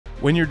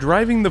When you're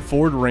driving the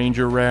Ford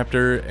Ranger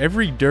Raptor,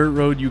 every dirt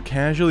road you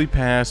casually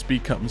pass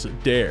becomes a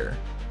dare.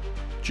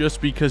 Just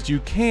because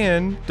you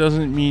can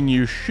doesn't mean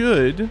you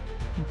should.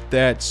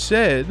 That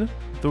said,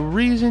 the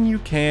reason you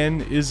can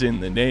is in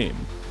the name.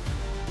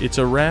 It's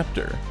a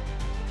Raptor.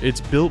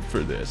 It's built for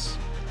this.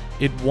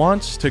 It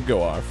wants to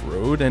go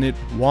off-road and it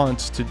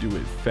wants to do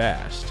it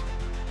fast.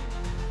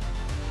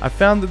 I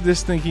found that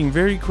this thinking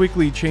very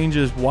quickly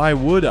changes why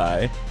would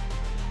I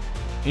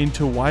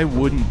into why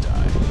wouldn't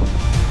I.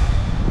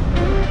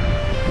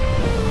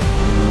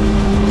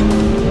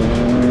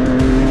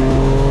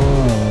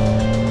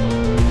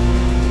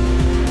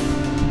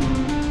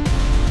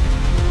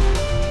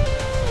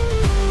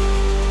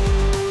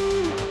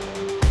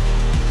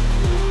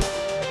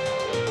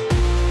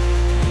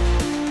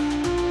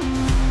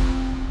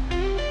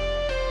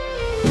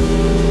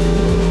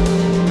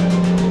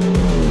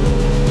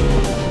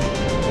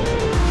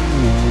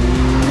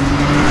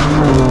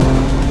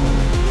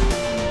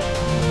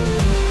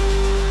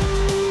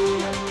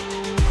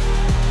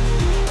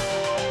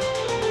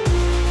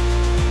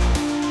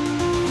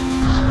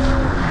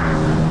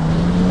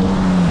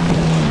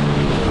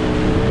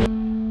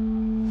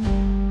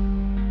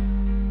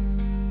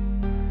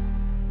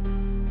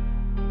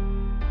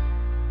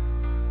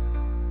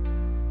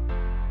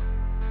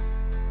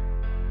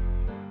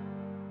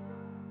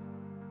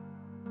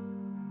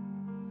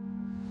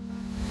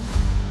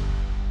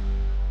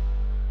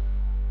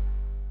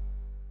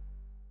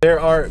 There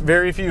are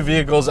very few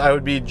vehicles I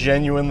would be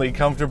genuinely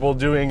comfortable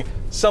doing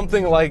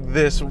something like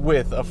this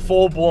with. A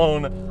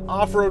full-blown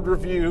off-road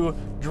review,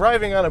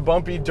 driving on a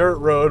bumpy dirt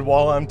road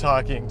while I'm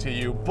talking to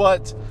you.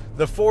 But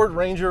the Ford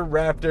Ranger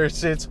Raptor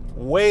sits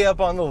way up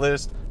on the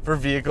list for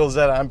vehicles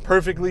that I'm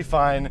perfectly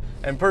fine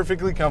and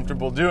perfectly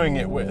comfortable doing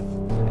it with.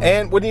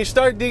 And when you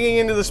start digging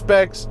into the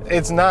specs,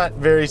 it's not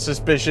very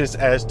suspicious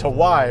as to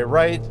why,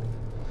 right?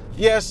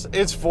 Yes,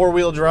 it's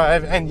four-wheel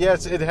drive, and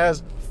yes, it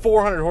has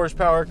 400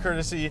 horsepower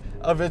courtesy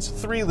of its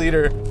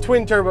 3-liter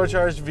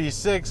twin-turbocharged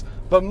V6,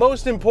 but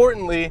most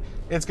importantly,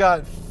 it's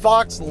got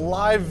Fox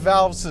live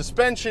valve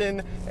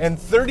suspension and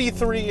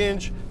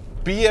 33-inch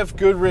BF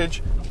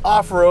Goodrich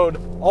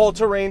off-road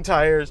all-terrain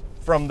tires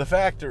from the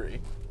factory.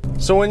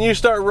 So when you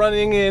start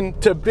running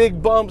into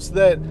big bumps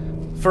that,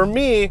 for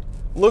me,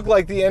 look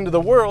like the end of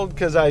the world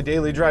because I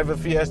daily drive a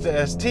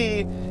Fiesta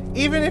ST,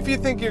 even if you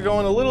think you're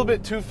going a little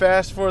bit too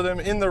fast for them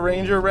in the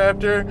Ranger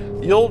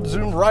Raptor, you'll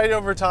zoom right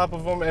over top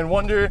of them and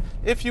wonder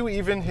if you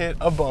even hit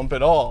a bump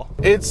at all.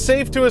 It's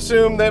safe to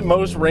assume that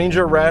most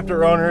Ranger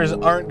Raptor owners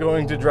aren't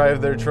going to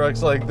drive their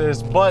trucks like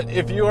this, but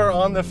if you are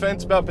on the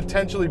fence about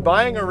potentially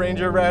buying a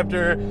Ranger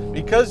Raptor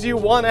because you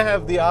want to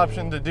have the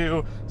option to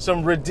do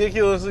some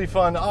ridiculously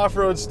fun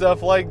off-road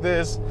stuff like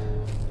this,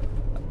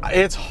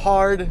 it's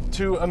hard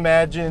to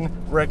imagine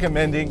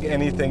recommending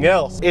anything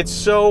else. It's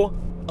so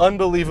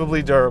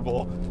unbelievably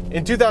durable.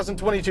 In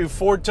 2022,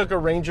 Ford took a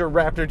Ranger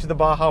Raptor to the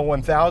Baja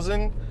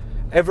 1000.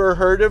 Ever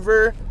heard of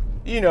her?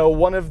 You know,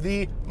 one of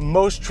the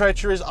most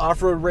treacherous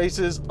off-road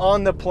races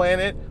on the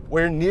planet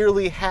where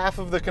nearly half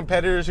of the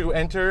competitors who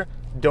enter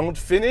don't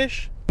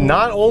finish.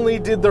 Not only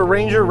did the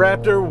Ranger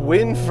Raptor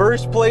win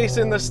first place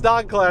in the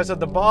stock class at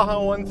the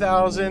Baja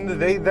 1000,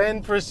 they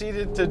then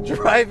proceeded to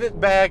drive it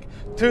back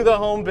to the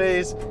home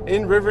base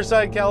in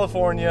Riverside,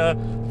 California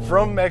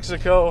from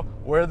Mexico,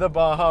 where the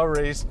Baja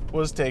race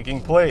was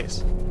taking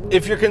place.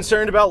 If you're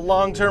concerned about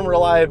long-term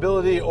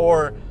reliability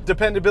or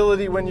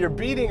dependability when you're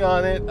beating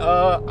on it,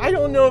 I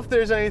don't know if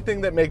there's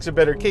anything that makes a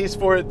better case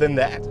for it than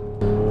that.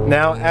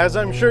 Now, as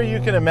I'm sure you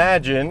can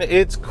imagine,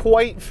 it's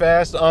quite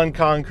fast on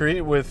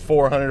concrete with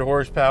 400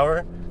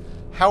 horsepower.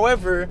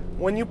 However,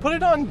 when you put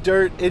it on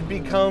dirt, it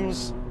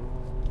becomes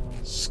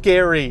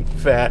scary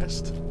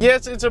fast.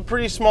 Yes, it's a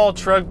pretty small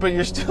truck, but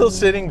you're still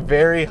sitting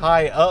very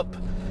high up,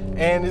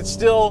 and it's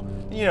still,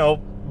 you know,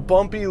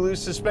 bumpy,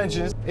 loose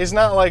suspension. It's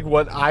not like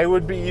what I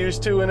would be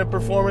used to in a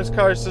performance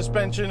car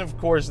suspension. Of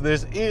course,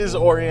 this is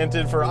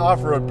oriented for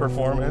off-road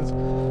performance,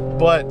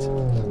 but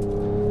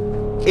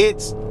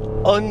it's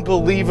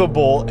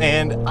unbelievable.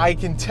 And I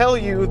can tell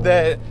you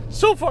that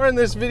so far in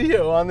this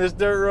video on this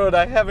dirt road,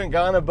 I haven't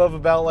gone above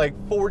about like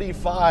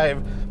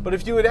 45. But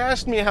if you had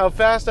asked me how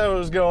fast I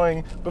was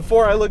going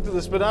before I looked at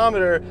the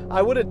speedometer,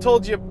 I would have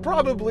told you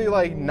probably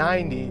like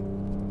 90.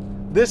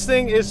 This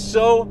thing is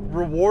so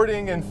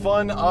rewarding and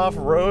fun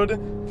off-road,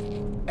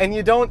 and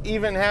you don't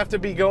even have to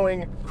be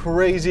going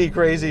crazy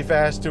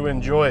fast to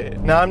enjoy it.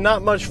 Now, I'm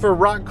not much for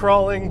rock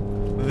crawling.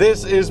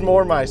 This is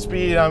more my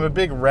speed. I'm a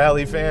big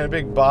rally fan, a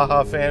big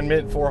Baja fan,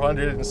 Mint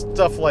 400 and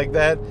stuff like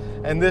that.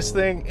 And this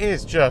thing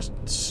is just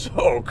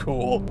so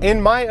cool. In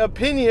my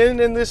opinion,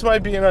 and this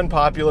might be an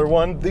unpopular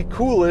one, the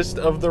coolest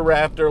of the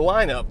Raptor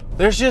lineup.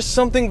 There's just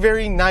something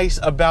very nice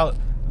about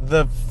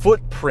the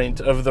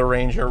footprint of the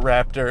Ranger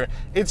Raptor.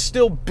 It's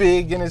still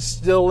big and it's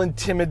still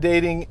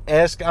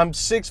intimidating-esque. I'm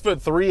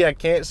 6'3", I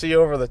can't see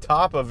over the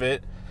top of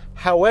it.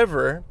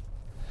 However,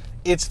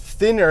 it's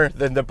thinner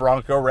than the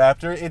Bronco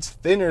Raptor. It's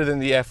thinner than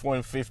the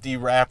F-150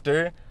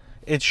 Raptor.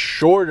 It's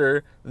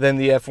shorter than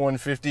the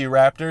F-150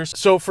 Raptors.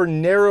 So for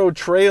narrow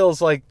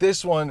trails like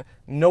this one,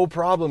 no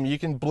problem. You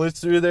can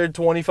blitz through there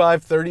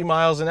 25, 30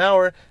 miles an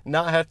hour,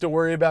 not have to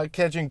worry about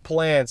catching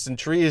plants and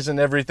trees and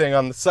everything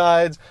on the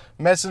sides,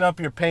 messing up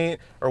your paint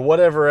or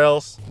whatever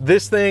else.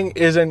 This thing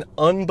is an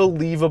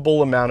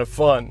unbelievable amount of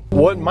fun.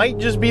 What might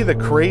just be the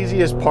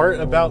craziest part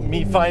about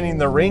me finding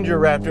the Ranger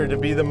Raptor to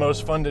be the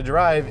most fun to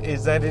drive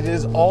is that it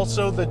is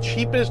also the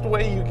cheapest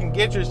way you can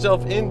get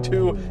yourself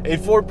into a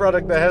Ford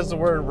product that has the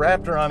word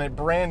Raptor on it,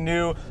 brand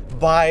new,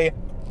 by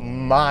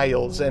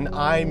miles, and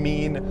I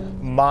mean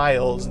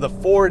miles. The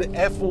Ford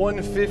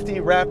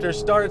F-150 Raptor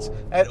starts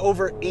at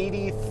over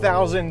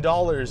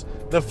 $80,000.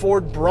 The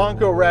Ford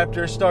Bronco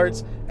Raptor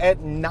starts at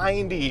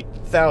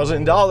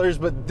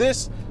 $90,000, but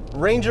this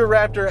Ranger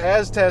Raptor,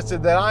 as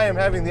tested, that I am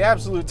having the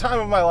absolute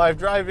time of my life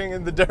driving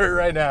in the dirt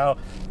right now,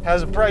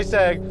 has a price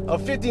tag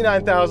of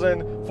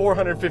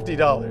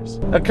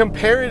 $59,450.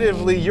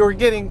 Comparatively, you're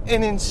getting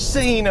an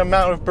insane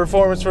amount of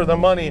performance for the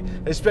money,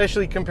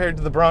 especially compared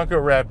to the Bronco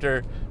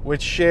Raptor,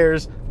 which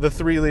shares the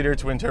 3-liter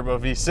twin-turbo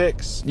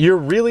V6. You're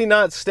really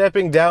not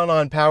stepping down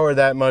on power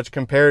that much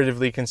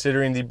comparatively,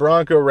 considering the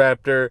Bronco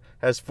Raptor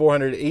has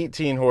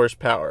 418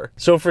 horsepower.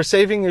 So for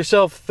saving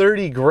yourself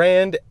 30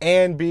 grand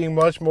and being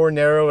much more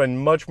narrow and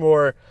much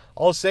more,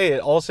 I'll say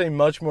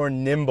much more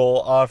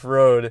nimble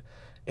off-road,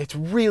 it's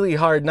really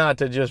hard not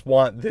to just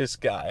want this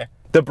guy.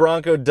 The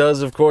Bronco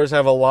does, of course,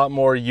 have a lot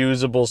more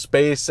usable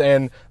space,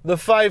 and the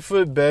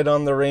 5-foot bed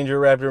on the Ranger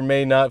Raptor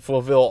may not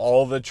fulfill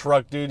all the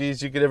truck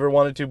duties you could ever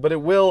want it to, but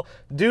it will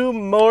do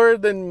more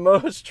than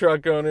most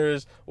truck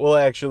owners will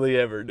actually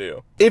ever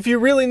do. If you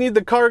really need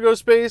the cargo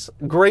space,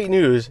 great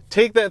news.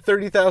 Take that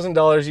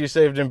 $30,000 you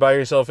saved and buy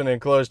yourself an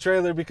enclosed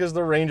trailer, because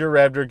the Ranger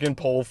Raptor can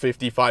pull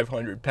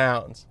 5,500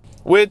 pounds.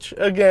 Which,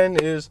 again,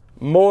 is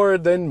more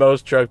than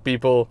most truck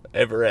people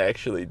ever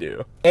actually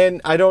do. And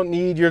I don't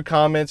need your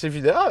comments if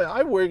you say, oh,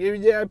 I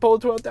pull a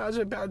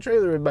 12,000 pound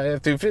trailer with my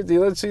F-250.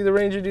 Let's see the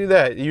Ranger do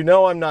that. You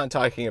know I'm not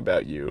talking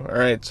about you, all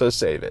right? So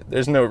save it.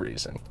 There's no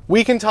reason.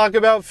 We can talk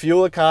about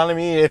fuel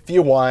economy if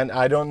you want.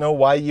 I don't know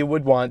why you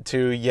would want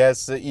to.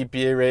 Yes, the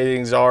EPA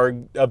ratings are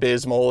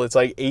abysmal. It's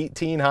like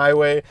 18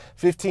 highway,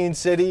 15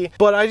 city.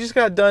 But I just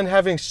got done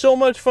having so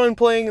much fun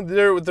playing in the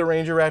dirt with the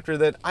Ranger Raptor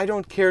that I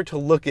don't care to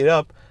look it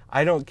up.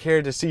 I don't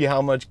care to see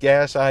how much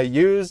gas I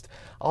used.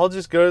 I'll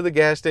just go to the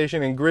gas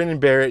station and grin and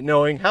bear it,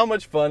 knowing how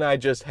much fun I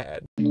just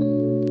had.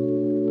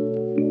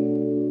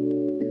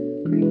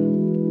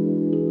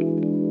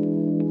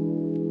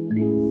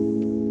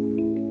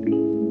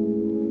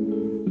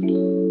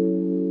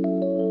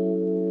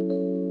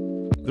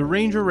 The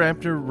Ranger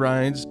Raptor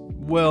rides,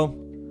 well,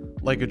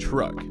 like a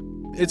truck.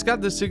 It's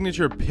got the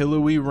signature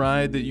pillowy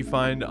ride that you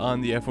find on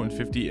the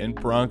F-150 and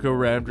Bronco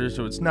Raptor,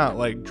 so it's not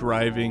like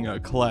driving a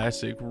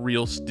classic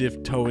real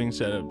stiff towing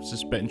setup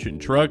suspension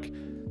truck.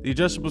 The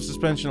adjustable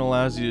suspension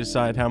allows you to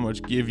decide how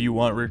much give you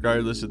want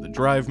regardless of the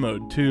drive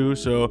mode too,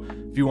 so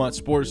if you want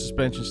sport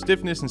suspension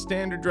stiffness in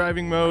standard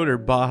driving mode, or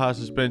Baja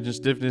suspension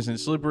stiffness in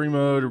slippery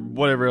mode, or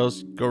whatever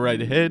else, go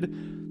right ahead.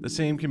 The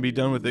same can be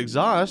done with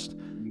exhaust.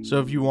 So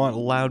if you want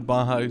loud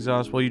Baja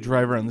exhaust while you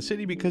drive around the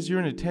city because you're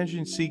an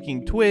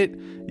attention-seeking twit,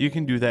 you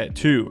can do that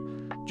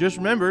too. Just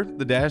remember,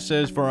 the dash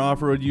says for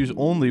off-road use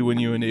only when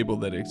you enable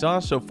that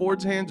exhaust, so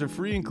Ford's hands are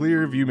free and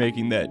clear of you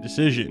making that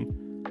decision.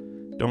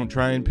 Don't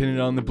try and pin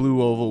it on the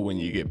blue oval when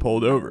you get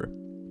pulled over.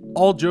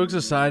 All jokes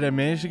aside, I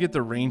managed to get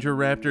the Ranger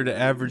Raptor to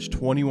average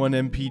 21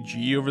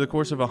 mpg over the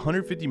course of a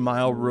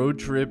 150-mile road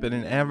trip at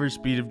an average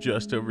speed of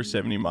just over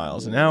 70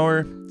 miles an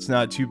hour. It's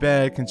not too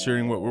bad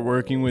considering what we're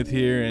working with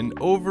here, and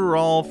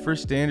overall, for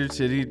standard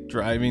city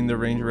driving, the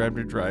Ranger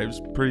Raptor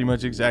drives pretty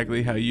much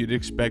exactly how you'd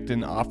expect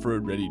an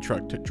off-road ready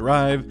truck to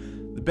drive.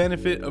 The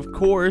benefit, of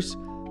course,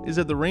 is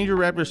that the Ranger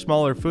Raptor's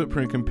smaller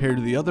footprint compared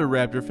to the other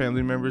Raptor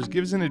family members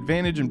gives an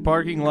advantage in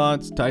parking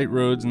lots, tight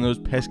roads, and those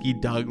pesky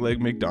dogleg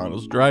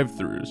McDonald's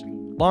drive-thrus.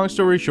 Long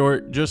story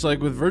short, just like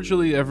with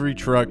virtually every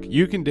truck,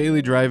 you can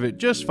daily drive it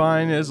just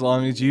fine as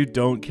long as you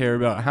don't care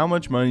about how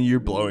much money you're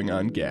blowing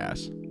on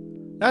gas.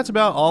 That's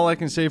about all I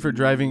can say for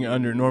driving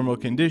under normal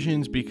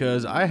conditions,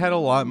 because I had a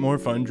lot more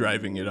fun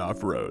driving it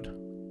off-road.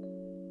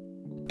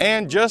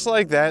 And just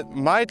like that,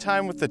 my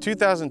time with the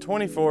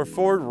 2024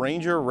 Ford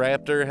Ranger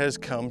Raptor has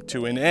come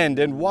to an end.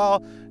 And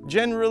while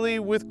generally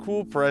with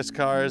cool press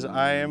cars,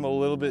 I am a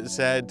little bit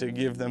sad to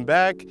give them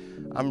back,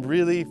 I'm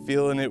really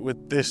feeling it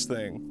with this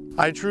thing.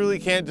 I truly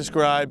can't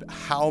describe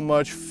how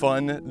much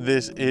fun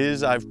this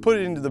is. I've put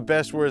it into the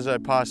best words I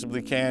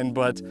possibly can,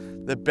 but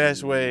the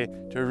best way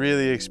to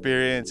really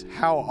experience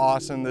how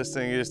awesome this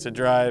thing is to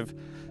drive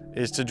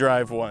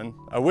one.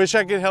 I wish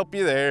I could help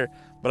you there,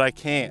 but I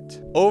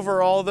can't.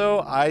 Overall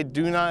though, I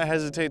do not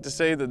hesitate to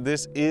say that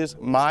this is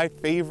my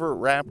favorite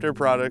Raptor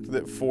product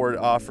that Ford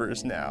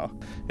offers now.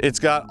 It's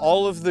got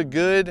all of the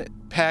good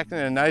packed in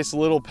a nice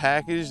little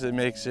package that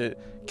makes it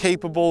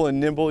capable and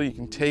nimble. You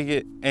can take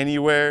it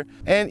anywhere,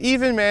 and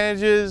even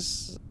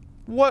manages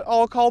what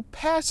I'll call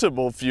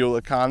passable fuel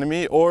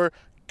economy, or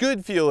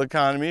good fuel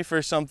economy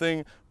for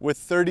something with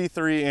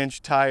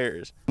 33-inch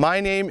tires. My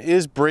name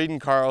is Braden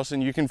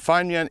Carlson. You can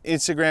find me on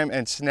Instagram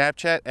and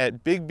Snapchat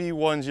at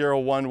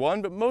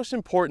BigB1011, but most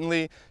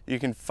importantly, you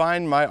can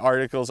find my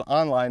articles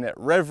online at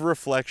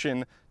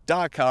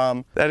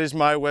revreflection.com. That is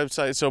my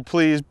website, so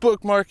please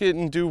bookmark it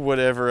and do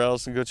whatever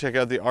else and go check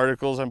out the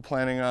articles. I'm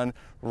planning on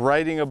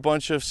writing a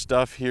bunch of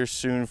stuff here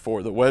soon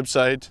for the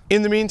website.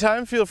 In the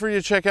meantime, feel free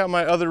to check out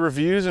my other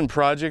reviews and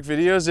project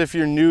videos. If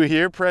you're new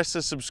here, press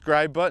the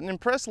subscribe button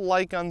and press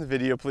like on the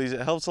video, please.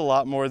 It helps a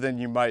lot more than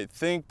you might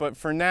think. But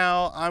for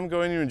now, I'm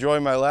going to enjoy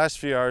my last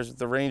few hours with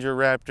the Ranger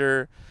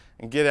Raptor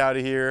and get out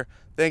of here.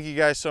 Thank you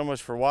guys so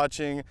much for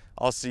watching.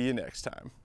 I'll see you next time.